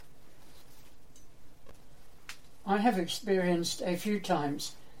I have experienced a few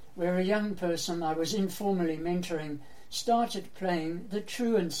times where a young person I was informally mentoring started playing the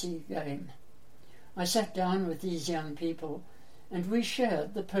truancy game. I sat down with these young people and we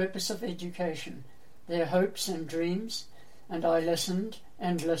shared the purpose of education, their hopes and dreams, and I listened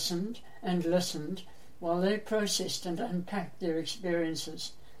and listened and listened while they processed and unpacked their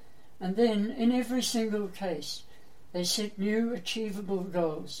experiences. And then, in every single case, they set new achievable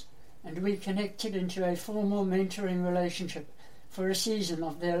goals, and we connected into a formal mentoring relationship for a season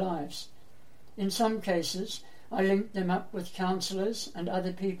of their lives. In some cases, I linked them up with counsellors and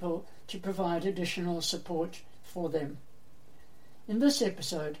other people to provide additional support for them. In this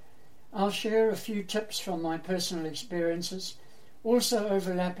episode, I'll share a few tips from my personal experiences, also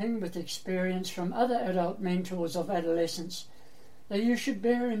overlapping with experience from other adult mentors of adolescents, though you should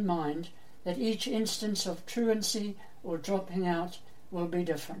bear in mind that each instance of truancy or dropping out will be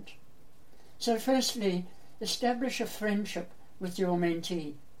different. So firstly, establish a friendship with your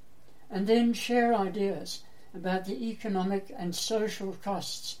mentee, and then share ideas about the economic and social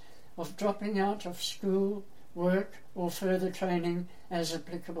costs of dropping out of school, work, or further training as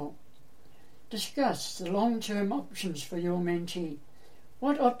applicable. Discuss the long-term options for your mentee.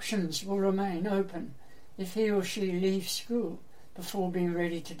 What options will remain open if he or she leaves school before being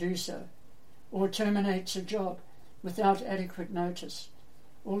ready to do so, or terminates a job without adequate notice,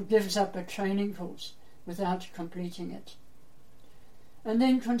 or gives up a training course without completing it? And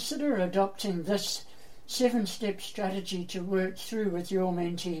then consider adopting this 7-step strategy to work through with your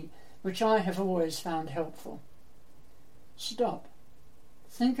mentee, which I have always found helpful. Stop.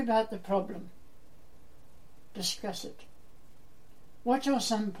 Think about the problem. Discuss it. What are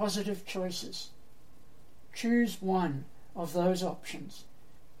some positive choices? Choose one of those options.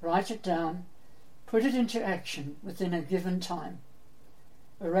 Write it down. Put it into action within a given time.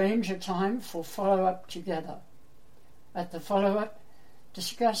 Arrange a time for follow-up together. At the follow-up,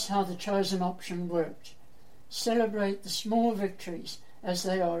 discuss how the chosen option worked. Celebrate the small victories as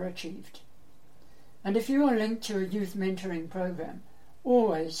they are achieved. And if you are linked to a youth mentoring program,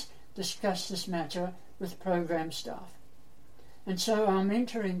 always discuss this matter with program staff. And so our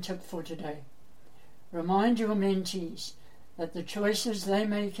mentoring tip for today: remind your mentees that the choices they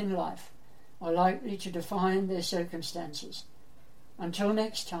make in life are likely to define their circumstances. Until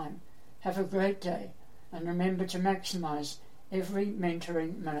next time, have a great day, and remember to maximize every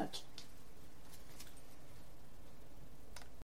mentoring minute.